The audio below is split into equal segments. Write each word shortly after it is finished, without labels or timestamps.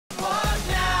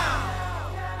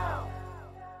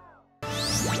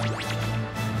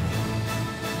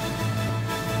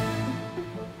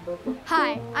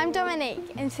Hi, I'm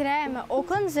Dominique, and today I'm at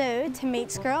Auckland Zoo to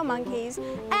meet squirrel monkeys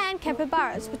and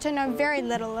capybaras, which I know very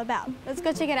little about. Let's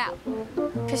go check it out.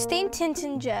 Christine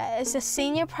Tintinger is the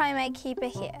senior primate keeper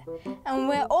here, and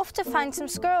we're off to find some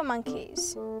squirrel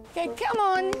monkeys. Okay, come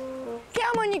on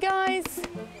you guys,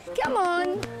 come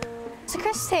on. So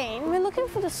Christine, we're looking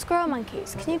for the squirrel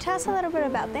monkeys. Can you tell us a little bit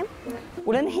about them?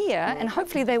 Well, in here, and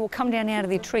hopefully they will come down out of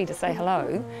their tree to say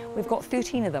hello, we've got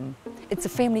 13 of them. It's a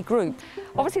family group.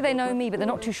 Obviously they know me, but they're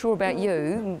not too sure about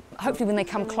you. Hopefully when they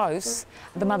come close,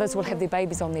 the mothers will have their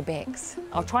babies on their backs.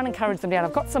 I'll try and encourage them down.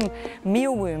 I've got some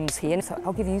mealworms here, so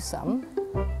I'll give you some.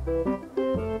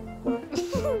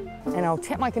 And I'll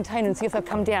tap my container and see if they'll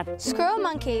come down. Squirrel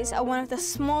monkeys are one of the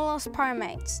smallest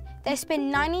primates. They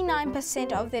spend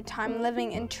 99% of their time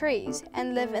living in trees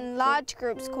and live in large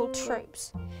groups called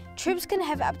troops. Troops can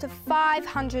have up to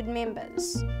 500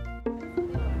 members.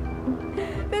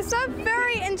 They're so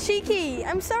furry and cheeky.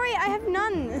 I'm sorry, I have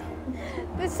none.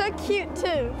 They're so cute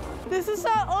too. This is so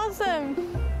awesome.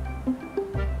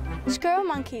 Squirrel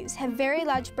monkeys have very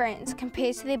large brains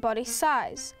compared to their body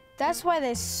size. That's why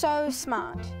they're so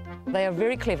smart. They are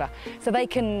very clever, so they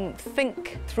can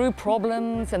think through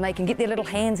problems and they can get their little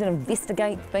hands and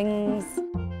investigate things.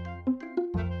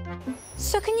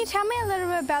 So can you tell me a little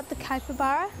bit about the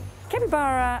capybara?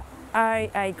 Capybara are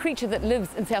a creature that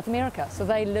lives in South America, so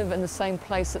they live in the same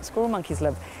place that squirrel monkeys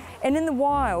live. And in the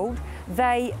wild,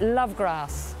 they love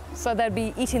grass, so they'd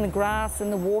be eating the grass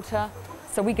in the water.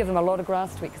 So we give them a lot of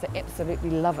grass to eat because they absolutely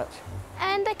love it.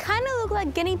 And they kind of look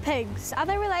like guinea pigs. Are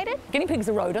they related? Guinea pigs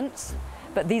are rodents,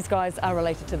 but these guys are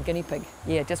related to the guinea pig.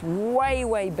 Yeah, just way,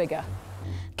 way bigger.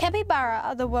 Capybara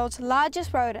are the world's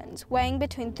largest rodents, weighing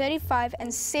between 35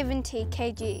 and 70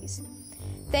 kgs.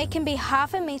 They can be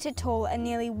half a metre tall and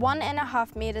nearly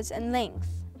 1.5 metres in length.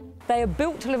 They are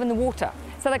built to live in the water,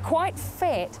 so they're quite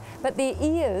fat, but their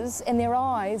ears and their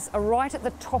eyes are right at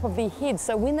the top of their head,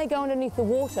 so when they go underneath the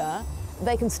water,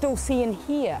 they can still see and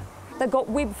hear. They've got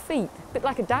webbed feet, a bit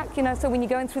like a duck, you know, so when you're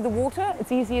going through the water,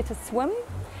 it's easier to swim.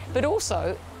 But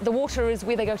also, the water is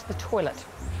where they go to the toilet.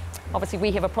 Obviously,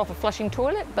 we have a proper flushing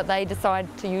toilet, but they decide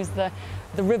to use the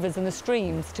rivers and the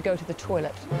streams to go to the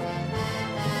toilet.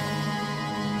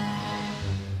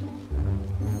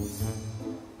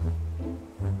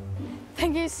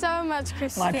 Thank you so much,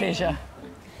 Christine. My pleasure.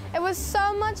 It was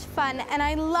so much fun, and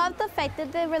I love the fact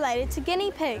that they're related to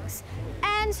guinea pigs.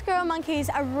 And squirrel monkeys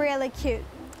are really cute.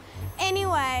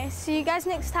 Anyway, see you guys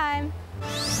next time.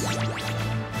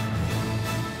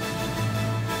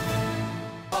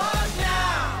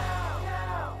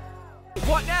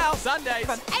 What now? Sundays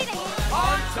from 8 a.m.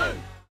 on 2.